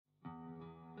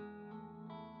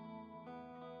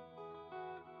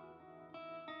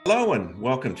Hello and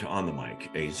welcome to On the Mic,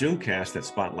 a Zoomcast that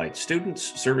spotlights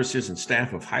students, services, and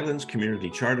staff of Highlands Community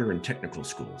Charter and Technical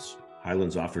Schools.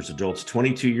 Highlands offers adults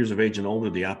 22 years of age and older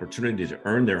the opportunity to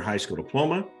earn their high school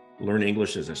diploma, learn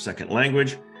English as a second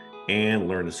language, and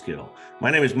learn a skill.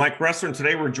 My name is Mike Roessler, and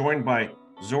today we're joined by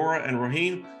Zohra and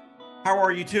Roheen. How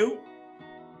are you two?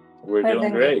 We're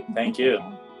doing great. Thank you.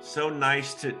 So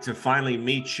nice to finally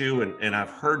meet you, and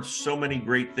I've heard so many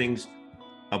great things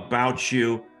about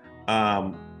you.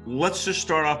 Let's just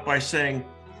start off by saying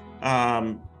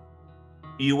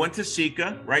you went to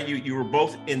SECA, right? You were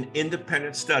both in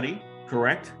independent study,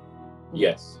 correct?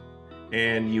 Yes.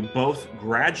 And you both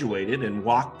graduated and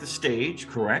walked the stage,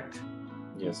 correct?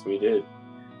 Yes, we did.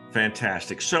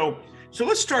 Fantastic. So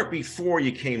let's start before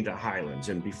you came to Highlands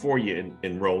and before you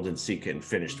enrolled in SECA and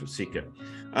finished with SECA.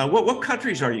 What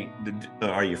countries are you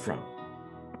from?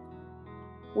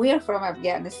 We are from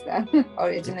Afghanistan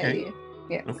originally. Okay.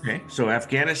 Yes. Okay, so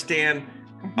Afghanistan.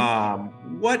 And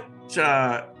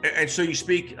so you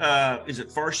speak? Is it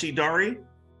Farsi Dari?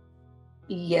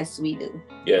 Yes, we do.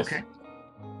 Yes. Okay.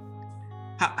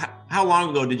 How long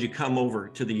ago did you come over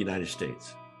to the United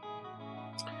States?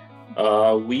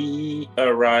 We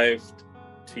arrived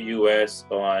to U.S.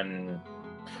 on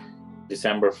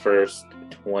December 1st,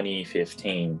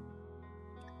 2015.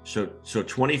 So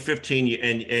 2015,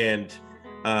 and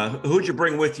who'd you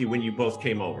bring with you when you both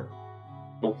came over?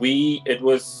 It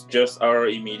was just our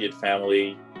immediate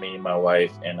family, me, my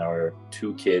wife, and our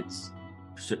two kids.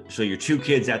 So your two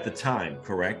kids at the time,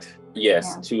 correct?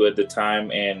 Yes, Yeah. two at the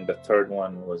time, and the third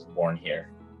one was born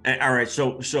here. All right.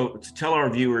 So to tell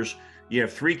our viewers, you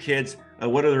have three kids.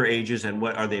 What are their ages, and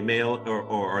what are they, male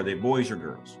or are they boys or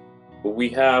girls? We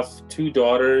have two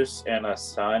daughters and a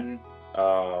son.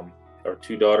 Our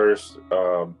two daughters,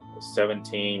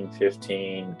 17,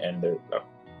 15, and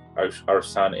our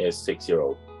son is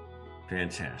 6-year-old.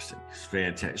 Fantastic.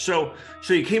 So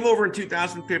you came over in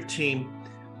 2015.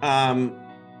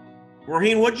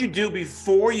 Roheen, what'd you do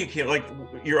before you came? Like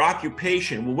your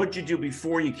occupation? Well, what'd you do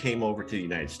before you came over to the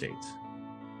United States?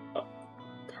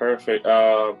 Perfect.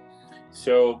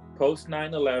 So post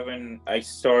 9/11, I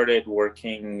started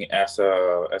working as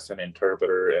an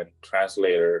interpreter and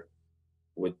translator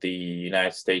with the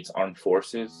United States Armed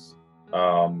Forces,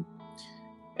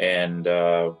 and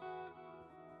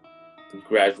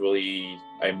gradually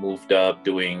I moved up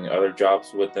doing other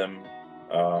jobs with them,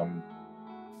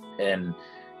 and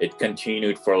it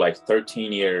continued for like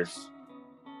 13 years,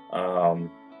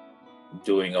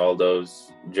 doing all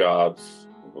those jobs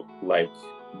like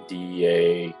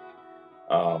DEA,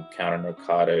 counter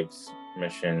narcotics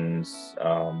missions.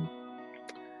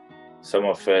 Some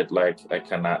of it, like, I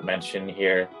cannot mention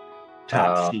here.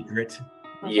 Top secret.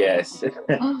 Yes. It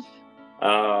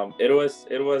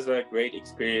was a great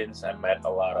experience. I met a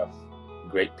lot of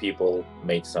great people,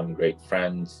 made some great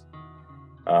friends,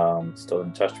 still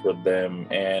in touch with them,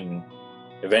 and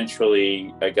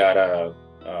eventually I got a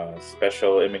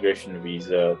special immigration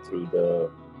visa through the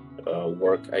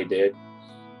work I did.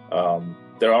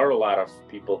 There are a lot of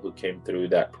people who came through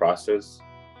that process,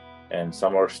 and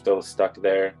some are still stuck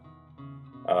there.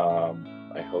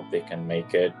 I hope they can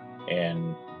make it,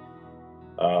 and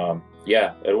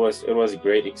it was a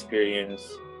great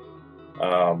experience.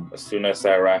 As soon as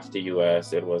I arrived to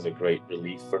US, it was a great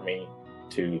relief for me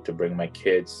to bring my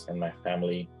kids and my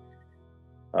family.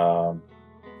 And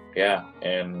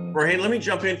Roheen, let me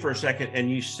jump in for a second.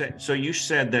 And you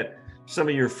said that some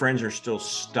of your friends are still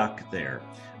stuck there.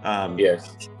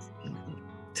 yes.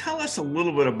 Tell us a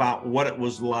little bit about what it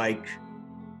was like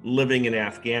living in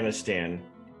Afghanistan,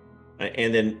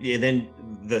 and then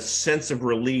the sense of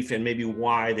relief, and maybe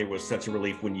why there was such a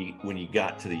relief when you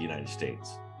got to the United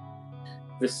States.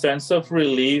 The sense of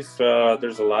relief,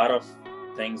 there's a lot of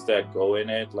things that go in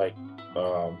it. Like,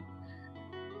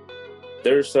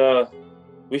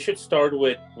 we should start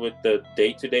with the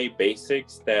day-to-day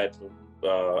basics that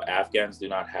Afghans do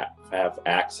not have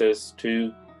access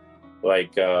to,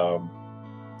 like,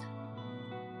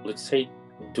 let's say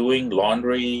doing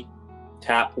laundry,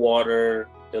 tap water,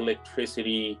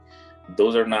 electricity.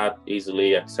 Those are not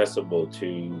easily accessible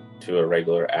to a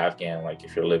regular Afghan, like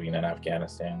if you're living in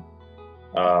Afghanistan.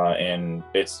 And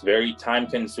it's very time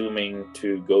consuming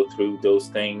to go through those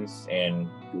things, and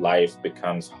life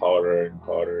becomes harder and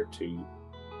harder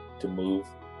to move.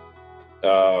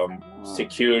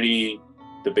 Security,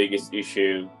 the biggest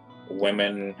issue.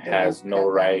 Women has no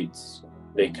rights.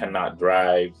 They cannot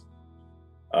drive.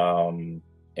 And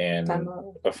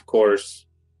of course,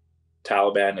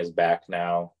 Taliban is back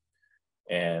now,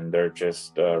 and they're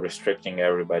just restricting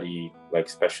everybody, like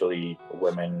especially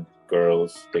women,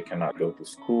 girls. They cannot go to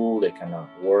school, they cannot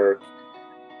work.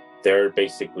 they're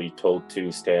basically told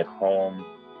to stay at home.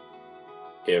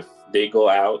 If they go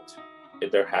out,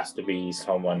 there has to be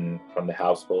someone from the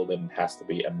household, and it has to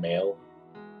be a male.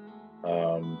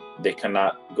 They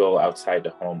cannot go outside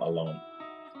the home alone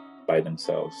by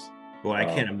themselves. Well, I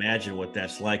can't imagine what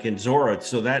that's like. And Zohra,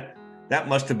 so that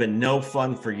must have been no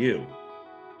fun for you.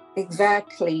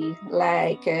 Exactly.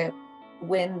 Like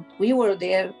when we were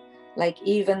there, like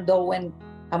even though when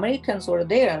Americans were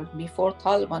there before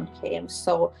Taliban came,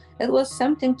 so it was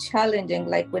something challenging.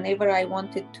 Like whenever I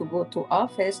wanted to go to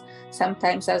office,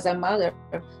 sometimes as a mother,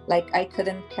 like I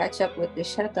couldn't catch up with the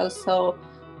shuttle. So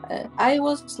I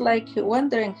was like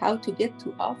wondering how to get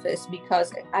to office,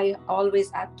 because I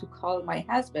always had to call my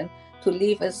husband to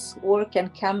leave his work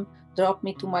and come drop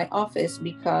me to my office,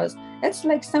 because it's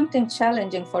like something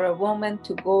challenging for a woman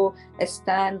to go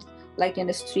stand like in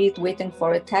the street waiting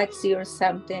for a taxi or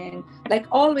something. Like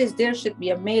always there should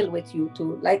be a male with you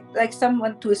to like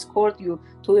someone to escort you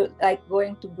to, like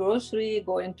going to grocery,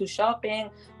 going to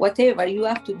shopping, whatever. You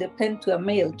have to depend to a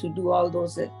male to do all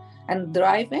those. And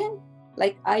driving,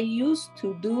 like I used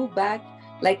to do back,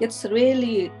 like it's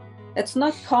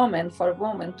not common for a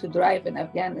woman to drive in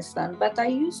Afghanistan, but I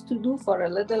used to do for a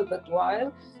little bit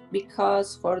while,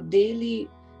 because for daily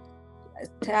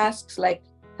tasks, like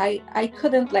I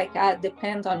couldn't like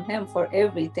depend on him for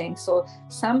everything. So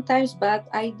sometimes, but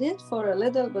I did for a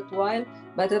little bit while,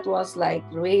 but it was like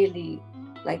really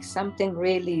like something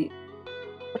really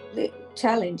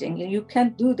challenging. You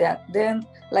can't do that. Then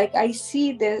like I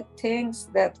see the things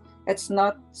that it's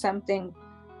not something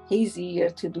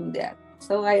easier to do that.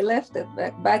 So I left it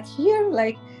back here.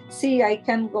 Like, see, I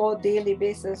can go daily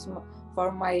basis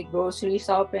for my grocery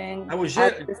shopping.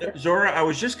 Zohra, I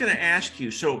was just going to ask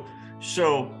you.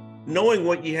 So knowing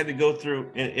what you had to go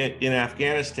through in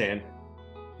Afghanistan,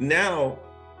 now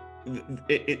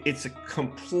it's a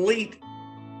complete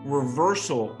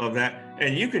reversal of that,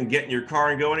 and you can get in your car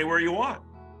and go anywhere you want.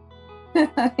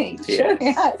 Sure,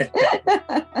 yes.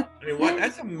 I mean,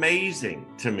 that's amazing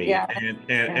to me. Yeah.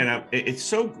 And it's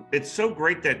so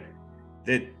great that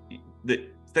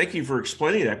thank you for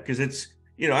explaining that, because it's,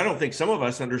 I don't think some of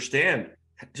us understand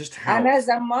just how. And as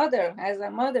a mother,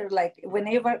 like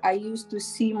whenever I used to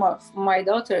see my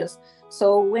daughters,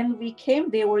 so when we came,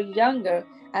 they were younger,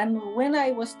 and when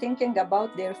I was thinking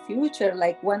about their future,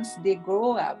 like once they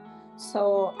grow up,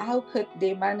 so how could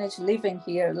they manage living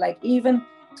here? Like even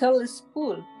till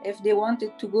school, if they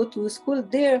wanted to go to school,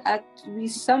 there had to be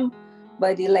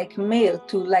somebody like male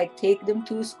to like take them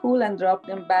to school and drop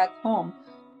them back home.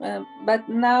 But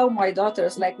now my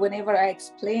daughters, like whenever I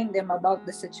explain them about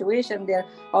the situation there,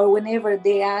 or whenever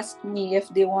they ask me if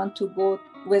they want to go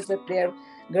visit their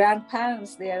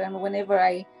grandparents there, and whenever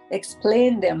I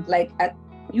explain them, like at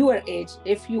your age,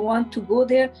 if you want to go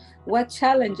there, what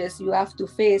challenges you have to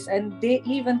face, and they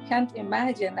even can't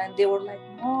imagine, and they were like,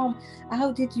 Mom,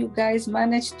 how did you guys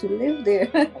manage to live there?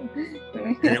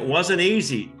 And it wasn't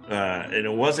easy.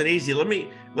 Let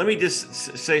me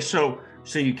just say, so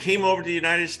you came over to the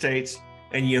United States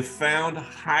and you found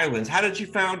Highlands. How did you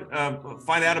find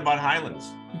out about Highlands?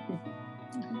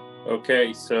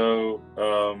 Okay, so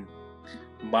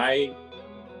my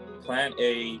plan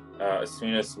A, as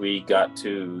soon as we got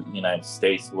to the United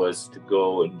States, was to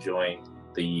go and join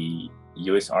the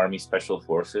U.S. Army Special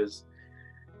Forces.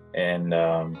 And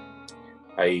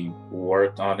I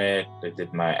worked on it. I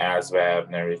did my ASVAB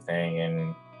and everything,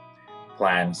 and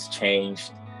plans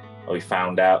changed. We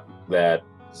found out that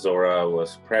Zohra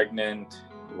was pregnant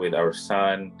with our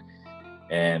son,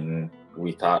 and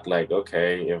we thought like,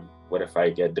 okay, what if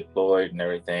I get deployed and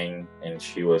everything? And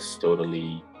she was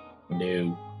totally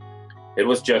new. It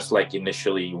was just like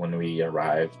initially when we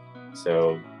arrived.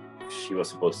 So she was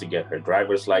supposed to get her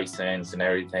driver's license and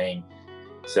everything.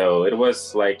 So it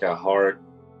was like a hard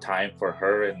time for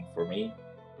her and for me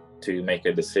to make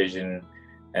a decision.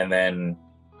 And then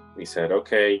we said,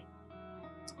 okay,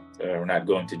 we're not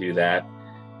going to do that.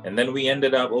 And then we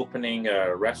ended up opening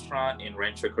a restaurant in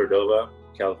Rancho Cordova,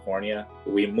 California.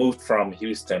 We moved from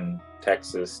Houston,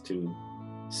 Texas to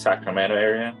Sacramento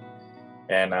area.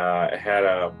 And I had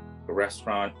a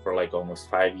restaurant for like almost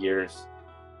 5 years.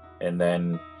 And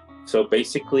then, so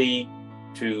basically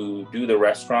to do the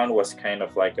restaurant was kind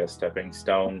of like a stepping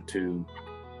stone to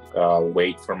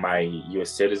wait for my US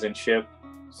citizenship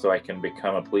so I can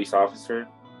become a police officer.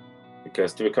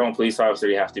 Because to become a police officer,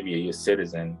 you have to be a U.S.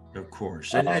 citizen. Of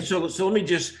course. And so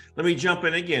let me jump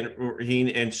in again,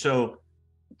 Roheen. And so,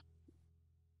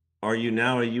 are you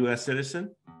now a U.S.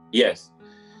 citizen? Yes.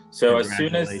 So as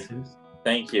soon as,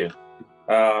 thank you.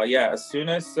 As soon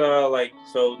as so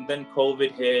then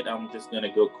COVID hit. I'm just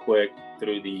gonna go quick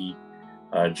through the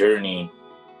journey.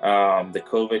 The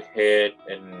COVID hit,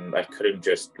 and I couldn't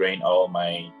just drain all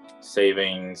my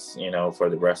savings, for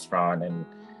the restaurant. And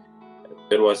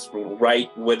it was right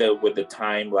with the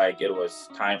time, like it was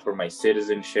time for my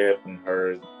citizenship and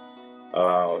her.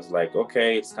 I was like,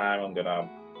 okay, it's time. I'm gonna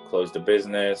close the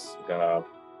business, gonna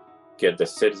get the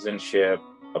citizenship,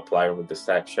 apply with the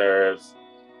SAC sheriffs,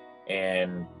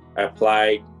 and I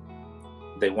applied.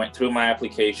 They went through my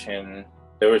application.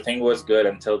 Everything was good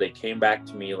until they came back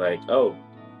to me like, oh,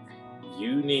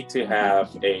 you need to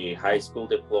have a high school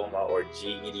diploma or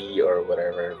GED or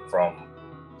whatever from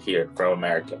here, from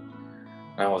America.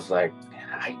 And I was like,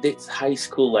 I did high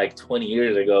school like 20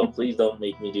 years ago. Please don't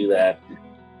make me do that.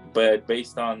 But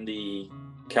based on the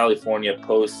California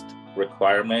Post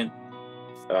requirement,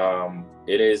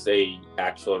 it is a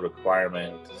actual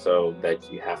requirement, so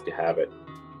that you have to have it.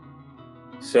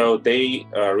 So they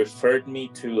referred me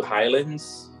to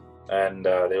Highlands, and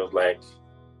they was like,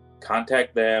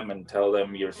 contact them and tell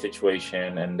them your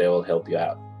situation and they will help you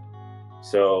out.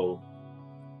 So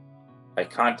I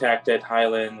contacted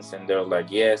Highlands, and they're like,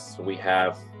 yes, we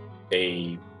have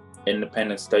a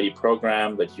independent study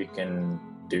program that you can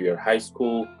do your high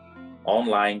school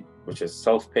online, which is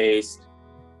self-paced.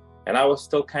 And I was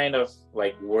still kind of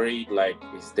like worried, like,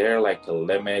 is there like a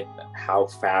limit how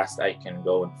fast I can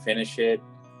go and finish it?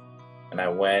 And I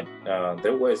went,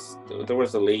 there was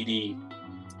a lady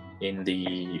in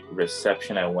the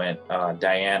reception. I went,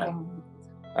 Diana.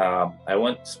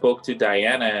 I spoke to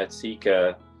Diana at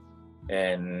Sika,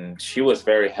 and she was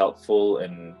very helpful,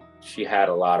 and she had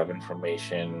a lot of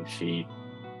information. She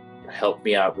helped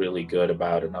me out really good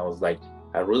about it. And I was like,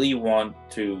 I really want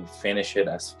to finish it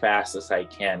as fast as I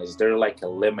can. Is there like a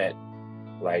limit,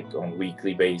 like on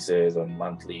weekly basis, on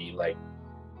monthly, like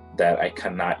that I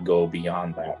cannot go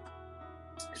beyond that?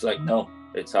 She's like, no,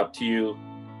 it's up to you.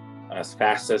 As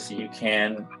fast as you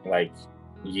can, like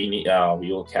you need,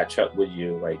 we will catch up with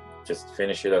you. Like just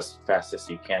finish it as fast as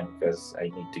you can, because I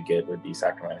need to get with the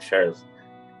Sacramento sheriff.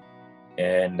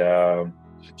 And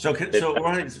so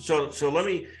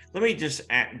let me just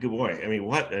add, boy, I mean,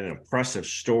 what an impressive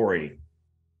story.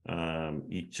 So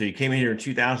you came in here in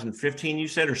 2015, you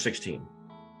said, or 16?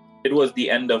 It was the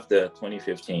end of the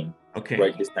 2015. Okay.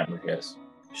 Right, December, yes.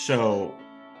 So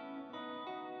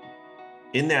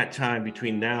in that time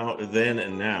between then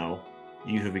and now,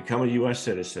 you have become a U.S.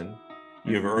 citizen.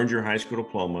 You have earned your high school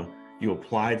diploma. You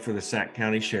applied for the Sac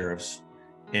County Sheriffs,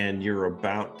 and you're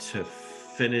about to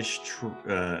finish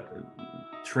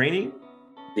training?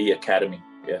 The academy,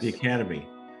 yes. The academy.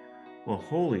 Well,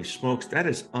 holy smokes, that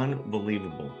is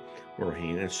unbelievable,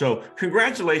 Roheen. And so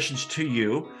congratulations to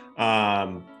you.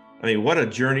 I mean, what a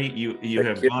journey you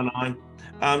have gone on.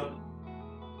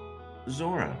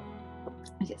 Zohra.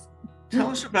 Yes. Tell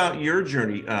us about your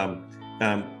journey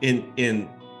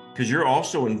because you're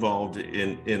also involved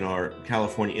in our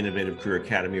California Innovative Career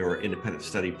Academy or Independent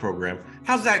Study Program.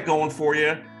 How's that going for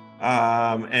you?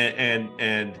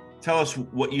 And tell us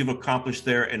what you've accomplished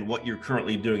there and what you're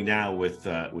currently doing now with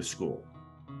school.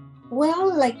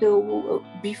 Well, like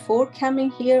before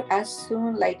coming here, as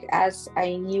soon as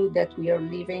I knew that we are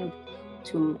leaving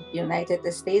to United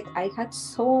States, I had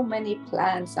so many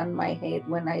plans on my head.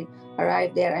 When I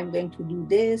arrived there, I'm going to do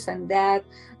this and that.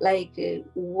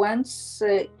 Once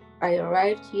I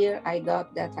arrived here, I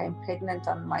got that I'm pregnant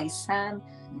on my son,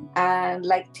 and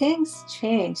things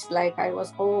changed. I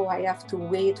was, I have to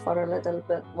wait for a little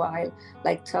bit while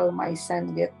till my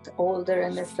son get older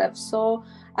and stuff. So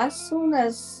as soon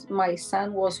as my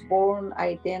son was born,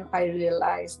 I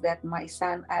realized that my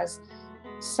son has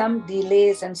some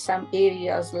delays in some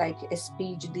areas, like a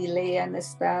speech delay and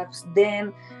stuff.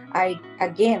 Then I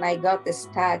got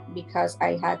stuck because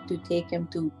I had to take him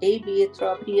to ABA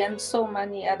therapy and so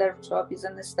many other therapies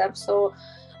and stuff. So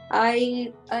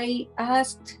I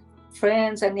asked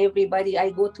friends and everybody. I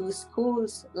go to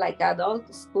schools, like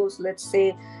adult schools, let's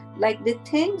say, the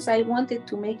things I wanted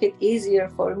to make it easier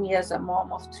for me as a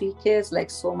mom of 3 kids,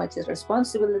 so much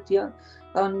responsibility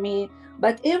on me.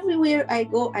 But everywhere I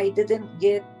go, I didn't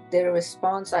get the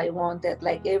response I wanted.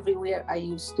 Everywhere I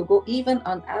used to go, even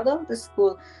on adult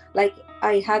school,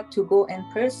 I had to go in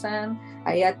person.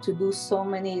 I had to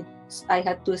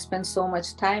spend so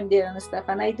much time there and stuff.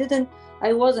 And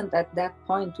I wasn't at that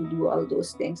point to do all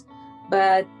those things.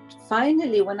 But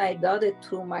finally, when I got it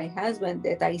through my husband,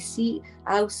 that I see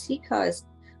how Sika is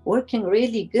working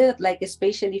really good,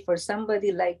 especially for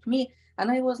somebody like me.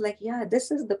 And I was like, yeah, this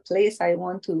is the place I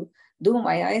want to do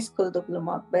my high school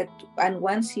diploma. And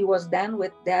once he was done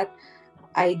with that,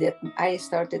 I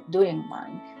started doing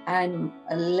mine. And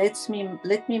let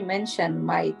me mention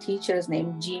my teacher's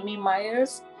name, Jimmy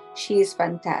Myers. She is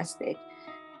fantastic.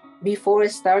 before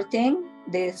starting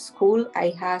the school,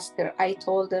 I asked her, I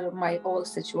told her my whole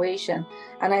situation.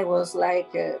 And I was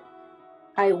like,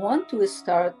 I want to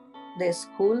start the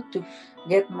school to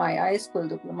get my high school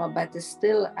diploma, but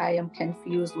still I am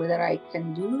confused whether I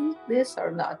can do this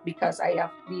or not because I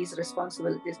have these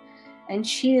responsibilities. And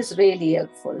she is really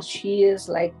helpful. She is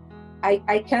like,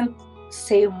 I can't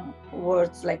say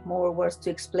words, like more words to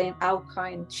explain how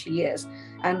kind she is.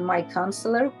 And my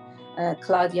counselor,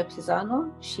 Claudia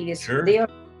Pisano, she is, Sure.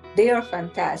 they are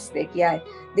fantastic. Yeah,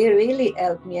 they really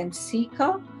helped me. And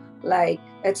Sika, like,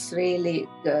 it's really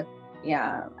good.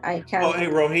 Yeah, I can. Well, hey,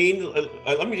 Roheen,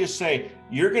 let me just say,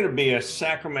 you're going to be a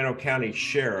Sacramento County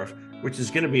sheriff, which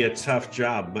is going to be a tough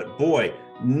job. But boy,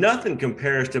 nothing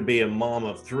compares to be a mom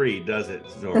of three, does it,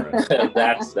 Zohra?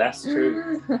 That's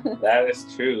true. That is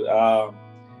true. I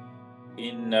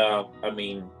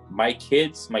mean, my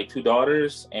kids, my two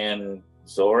daughters, and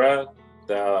Zohra.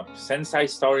 Since I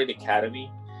started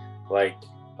academy, like,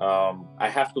 I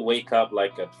have to wake up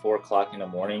like at 4 o'clock in the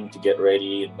morning to get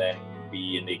ready, and then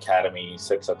be in the academy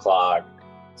 6 o'clock,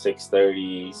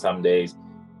 6:30 some days.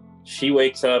 She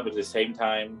wakes up at the same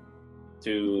time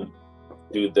to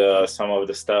do some of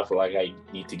the stuff like I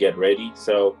need to get ready.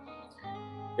 So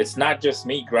it's not just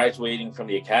me graduating from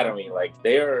the academy. Like,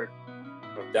 have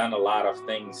done a lot of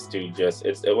things to just,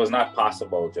 it was not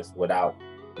possible just without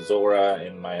Zohra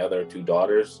and my other two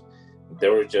daughters. They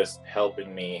were just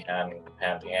helping me hand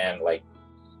in hand, like,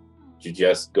 to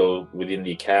just go within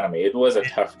the academy. It was a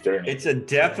tough journey. It's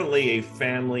definitely a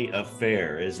family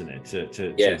affair, isn't it?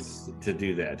 Yes. To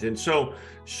do that. And so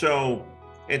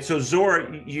Zohra,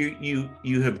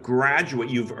 you have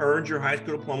graduated. You've earned your high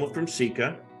school diploma from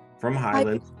Sika, from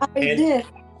Highland. I did.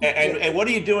 And what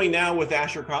are you doing now with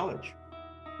Asher College?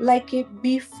 Like,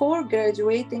 before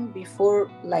graduating,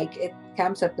 before like it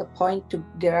comes at the point to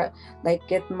get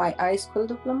my high school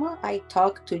diploma, I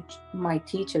talked to my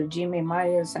teacher Jimmy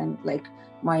Myers and like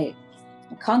my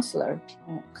counselor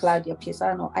Claudia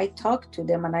Pisano. I talked to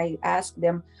them and I asked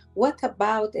them, what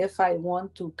about if I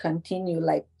want to continue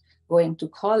like going to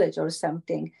college or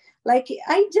something? Like,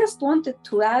 I just wanted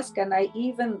to ask, and I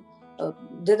even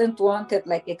didn't want it,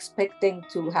 like expecting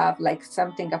to have like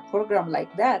something, a program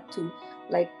like that to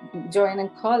like join in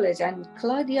college. And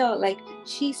Claudia, like,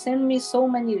 she sent me so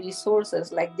many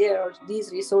resources, like there are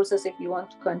these resources if you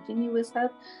want to continue with her.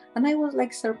 And I was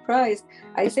like surprised.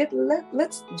 I said,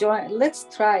 let's join, let's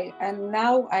try. And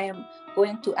now I am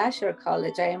going to Asher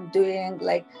College. I am doing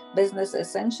like business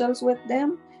essentials with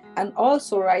them. And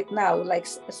also right now, like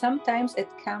sometimes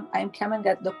I'm coming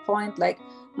at the point like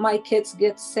my kids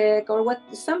get sick or what,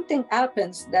 something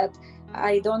happens that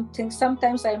I don't think,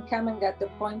 sometimes I'm coming at the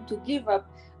point to give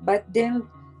up. But then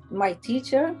my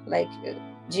teacher, like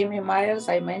Jimmy Myers,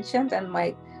 I mentioned, and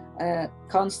my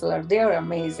counselor, they're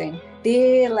amazing.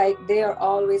 They are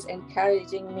always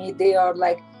encouraging me. They are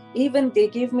like, even they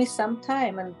give me some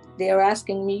time and they're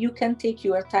asking me, you can take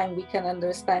your time. We can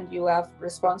understand you have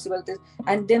responsibilities.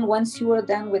 And then once you are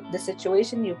done with the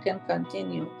situation, you can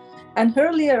continue. And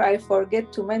earlier, I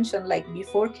forget to mention, like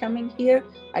before coming here,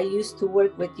 I used to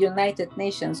work with United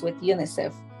Nations, with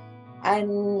UNICEF.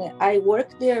 And I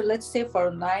worked there, let's say,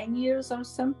 for 9 years or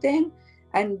something.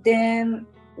 And then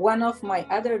one of my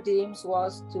other dreams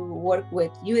was to work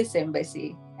with US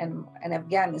Embassy in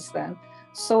Afghanistan.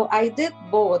 So I did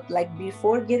both, like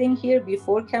before getting here,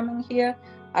 before coming here,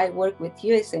 I worked with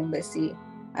US Embassy.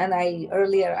 And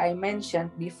earlier I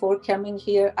mentioned, before coming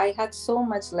here, I had so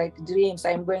much like dreams.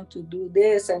 I'm going to do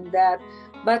this and that.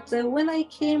 But when I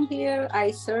came here,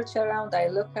 I search around, I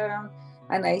look around,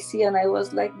 and I see, and I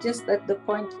was like, just at the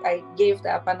point I gave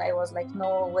up, and I was like,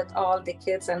 no, with all the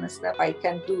kids and stuff, I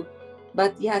can't do.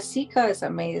 But yeah, Sika is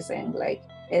amazing. Like,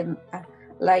 in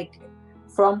like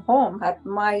from home at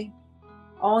my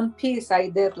own pace, I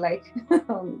did like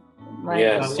my.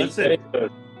 Yeah, Listen,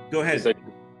 go ahead.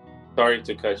 Sorry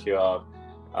to cut you off.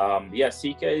 Yeah,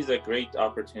 Sika is a great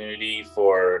opportunity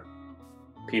for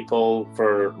people,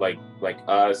 for like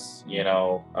us, you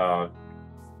know.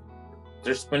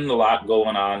 There's been a lot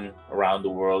going on around the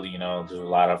world, you know. There's a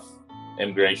lot of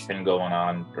immigration going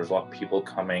on. There's a lot of people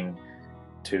coming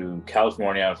to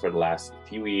California for the last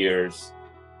few years.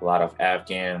 A lot of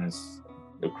Afghans,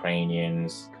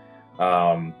 Ukrainians.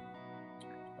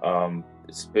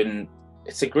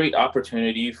 It's a great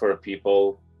opportunity for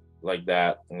people like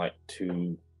that, like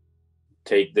to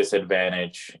take this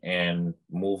advantage and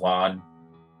move on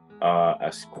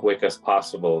as quick as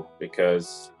possible,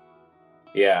 because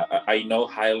yeah, I know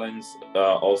Highlands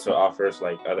also offers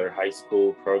like other high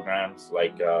school programs,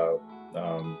 like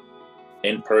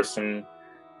in person,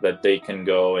 that they can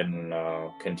go and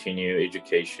continue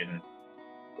education.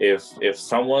 if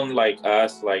someone like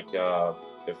us, like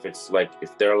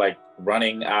if they're like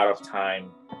running out of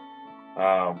time,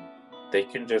 they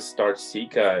can just start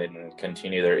SICA and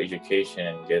continue their education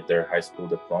and get their high school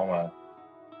diploma.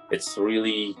 It's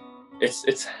really,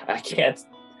 it's I can't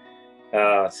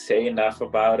say enough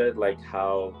about it, like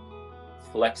how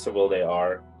flexible they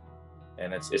are,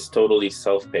 and it's totally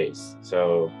self-paced.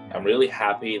 So I'm really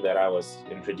happy that I was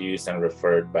introduced and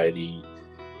referred by the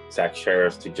Sac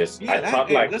sheriffs to just. Yeah, I thought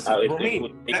listen, it Roheen,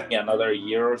 would take me another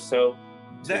year or so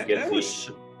to get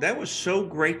that was so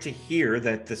great to hear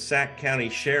that the Sac County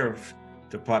Sheriff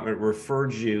Department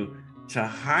referred you to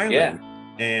Highland,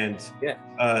 and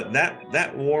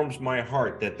that warms my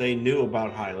heart that they knew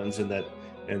about Highlands and that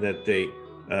they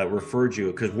referred you,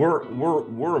 because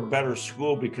we're a better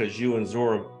school because you and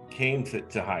Zohra came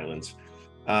to Highlands.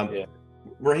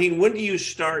 Roheen, when do you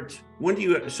start? When do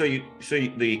you? So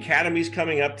the academy's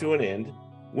coming up to an end.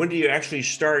 When do you actually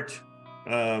start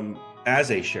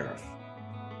as a sheriff?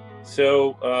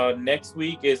 So next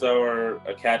week is our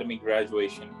academy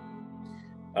graduation.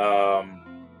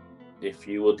 If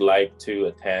you would like to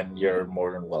attend, you're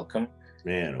more than welcome.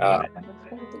 Man,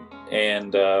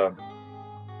 and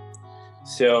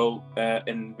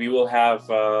we will have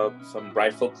some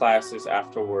rifle classes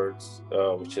afterwards,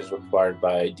 which is required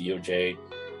by DOJ,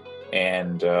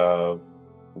 and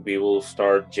we will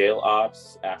start jail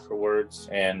ops afterwards.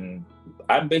 And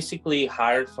I'm basically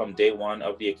hired from day one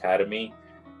of the academy.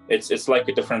 It's like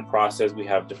a different process. We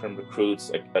have different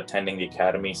recruits attending the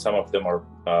academy. Some of them are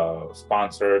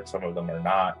sponsored, some of them are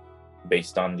not,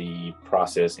 based on the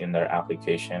process in their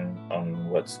application on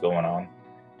what's going on.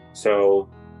 So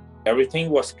everything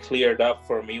was cleared up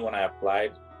for me when I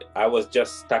applied. I was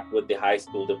just stuck with the high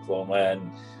school diploma, and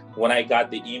when I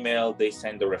got the email, they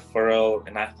sent a referral,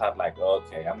 and I thought like,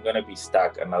 okay, I'm gonna be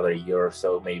stuck another year or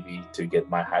so maybe to get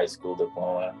my high school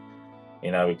diploma,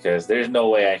 because there's no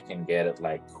way I can get it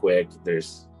like quick.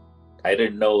 I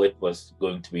didn't know it was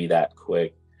going to be that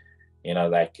quick,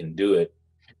 that I can do it.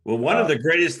 Well, one of the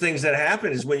greatest things that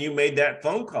happened is when you made that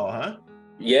phone call, huh?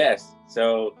 Yes.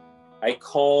 So I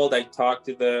called, I talked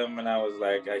to them, and I was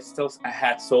like, I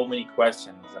had so many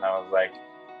questions, and I was like,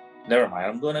 never mind,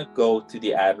 I'm going to go to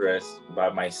the address by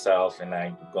myself, and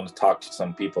I'm going to talk to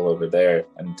some people over there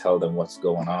and tell them what's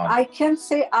going on. I can't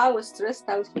say I was stressed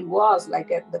out. He was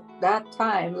like at that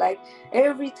time, like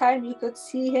every time you could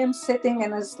see him sitting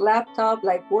in his laptop,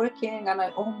 like working, and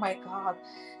oh my God,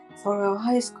 for a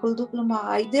high school diploma,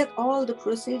 I did all the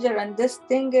procedure, and this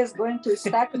thing is going to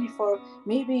stack me for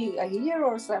maybe a year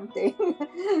or something.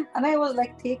 And I was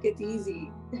like, take it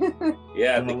easy.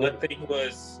 Yeah, the good thing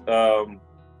was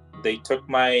they took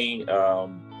my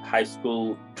high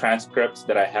school transcripts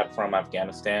that I had from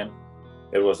Afghanistan.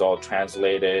 It was all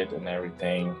translated and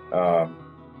everything.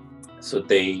 So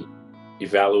they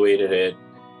evaluated it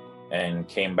and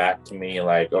came back to me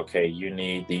like, okay, you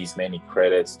need these many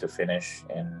credits to finish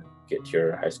and get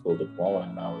your high school diploma.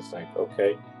 And I was like,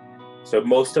 okay. So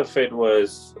most of it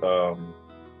was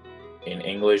in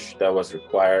English that was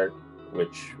required,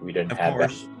 which we didn't have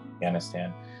that in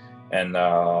Afghanistan. And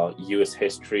U.S.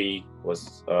 history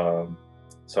was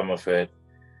some of it,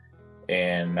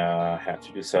 and had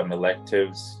to do some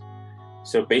electives.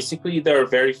 So basically, they're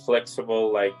very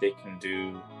flexible. Like they can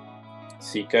do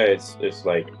SICA. It's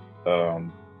like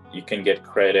you can get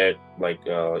credit. Like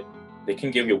they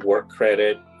can give you work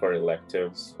credit for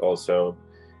electives. Also,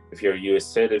 if you're a U.S.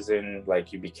 citizen,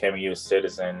 like you became a U.S.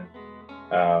 citizen,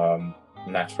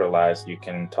 naturalized, you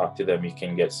can talk to them. You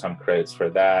can get some credits for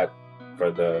that. For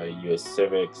the U.S.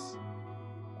 civics,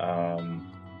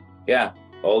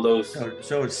 all those.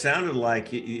 So it sounded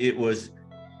like it was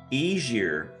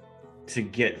easier to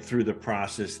get through the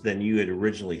process than you had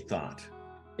originally thought.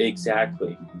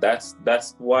 Exactly.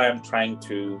 That's why I'm trying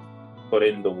to put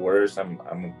in the words.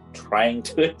 I'm trying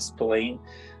to explain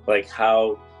like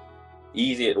how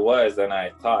easy it was than I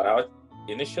thought.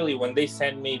 Initially, when they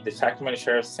sent me, the Sacramento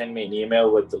Sheriff sent me an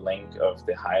email with the link of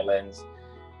the Highlands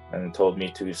and told me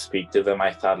to speak to them,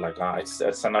 I thought like,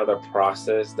 it's another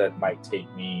process that might take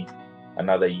me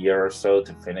another year or so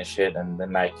to finish it, and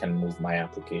then I can move my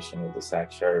application with the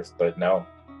Sac Sheriffs. But no,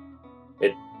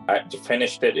 I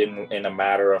finished it in a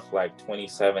matter of like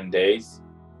 27 days.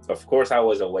 Of course, I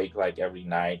was awake like every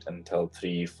night until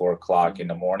 3-4 o'clock in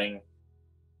the morning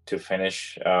to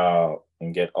finish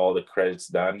and get all the credits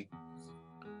done,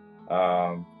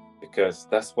 because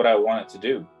that's what I wanted to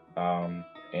do,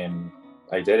 and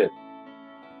I did it.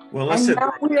 Well, listen. And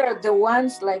now we are the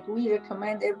ones, like we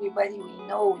recommend everybody we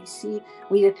know,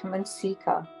 we recommend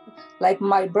SICA. Like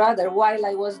my brother, while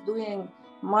I was doing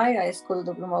my high school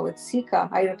diploma with Sika.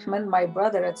 I recommend my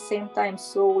brother at the same time.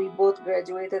 So we both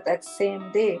graduated at the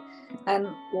same day. And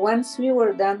once we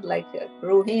were done, like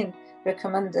Roheen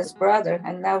recommended his brother,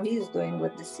 and now he's doing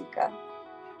with the Sika.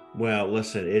 Well,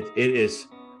 listen, it is,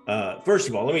 first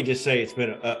of all, let me just say it's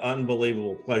been an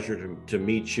unbelievable pleasure to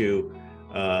meet you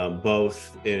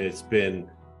both. And it's been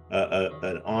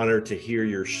an honor to hear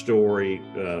your story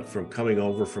from coming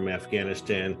over from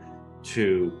Afghanistan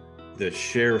to the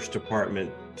Sheriff's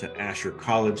Department to Asher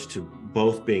College, to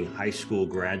both being high school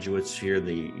graduates here in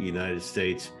the United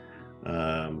States.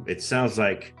 It sounds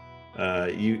like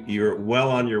you're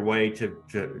well on your way to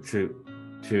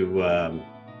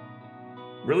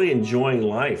really enjoying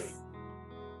life.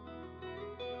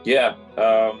 Yeah,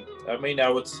 I mean, I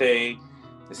would say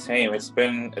the same. It's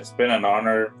been an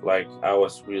honor. Like, I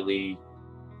was really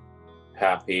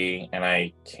happy, and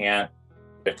I can't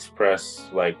express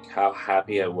like how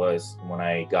happy I was when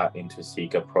I got into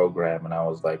Sika program, and I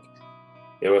was like,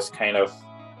 it was kind of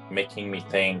making me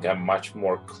think I'm much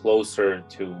more closer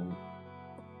to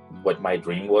what my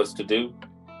dream was to do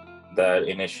than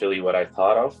initially what I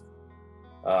thought of.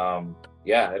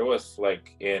 Yeah, it was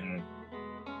like in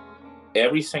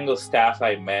every single staff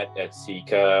I met at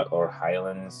Sika or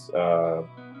Highlands,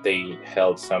 they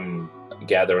held some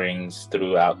gatherings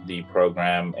throughout the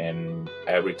program, and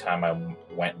every time I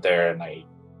went there and I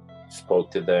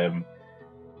spoke to them,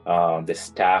 the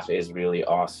staff is really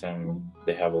awesome.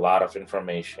 They have a lot of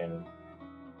information.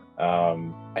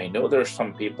 I know there's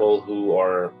some people who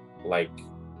are like,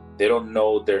 they don't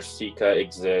know their Sika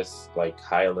exists, like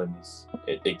Highlands,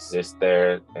 it exists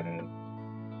there. And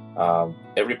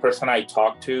every person I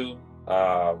talk to,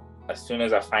 as soon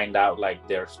as I find out like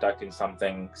they're stuck in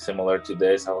something similar to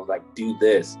this, I was like, do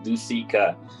this, do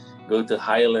Sika, go to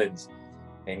Highlands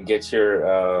and get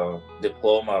your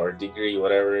diploma or degree,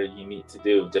 whatever you need to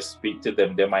do. Just speak to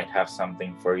them. They might have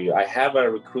something for you. I have a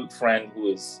recruit friend who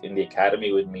is in the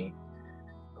academy with me,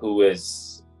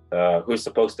 who's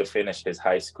supposed to finish his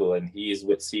high school, and he is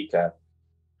with Sika.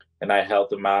 And I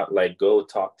help him out, like, go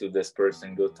talk to this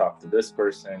person, go talk to this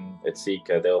person at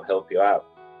Sika. They'll help you out.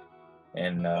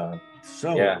 And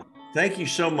yeah. Thank you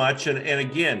so much. And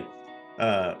again,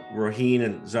 Roheen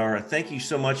and Zohra, thank you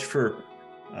so much for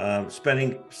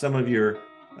spending some of your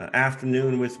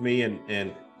afternoon with me.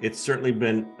 And it's certainly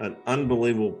been an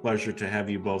unbelievable pleasure to have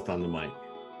you both on the mic.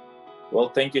 Well,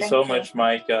 thank you so much,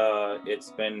 Mike.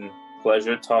 It's been a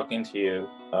pleasure talking to you.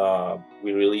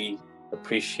 We really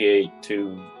appreciate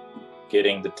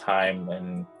getting the time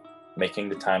and making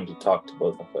the time to talk to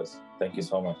both of us. Thank you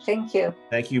so much. Thank you.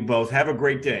 Thank you both. Have a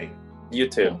great day. You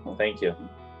too. Thank you.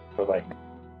 Bye-bye.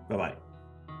 Bye-bye.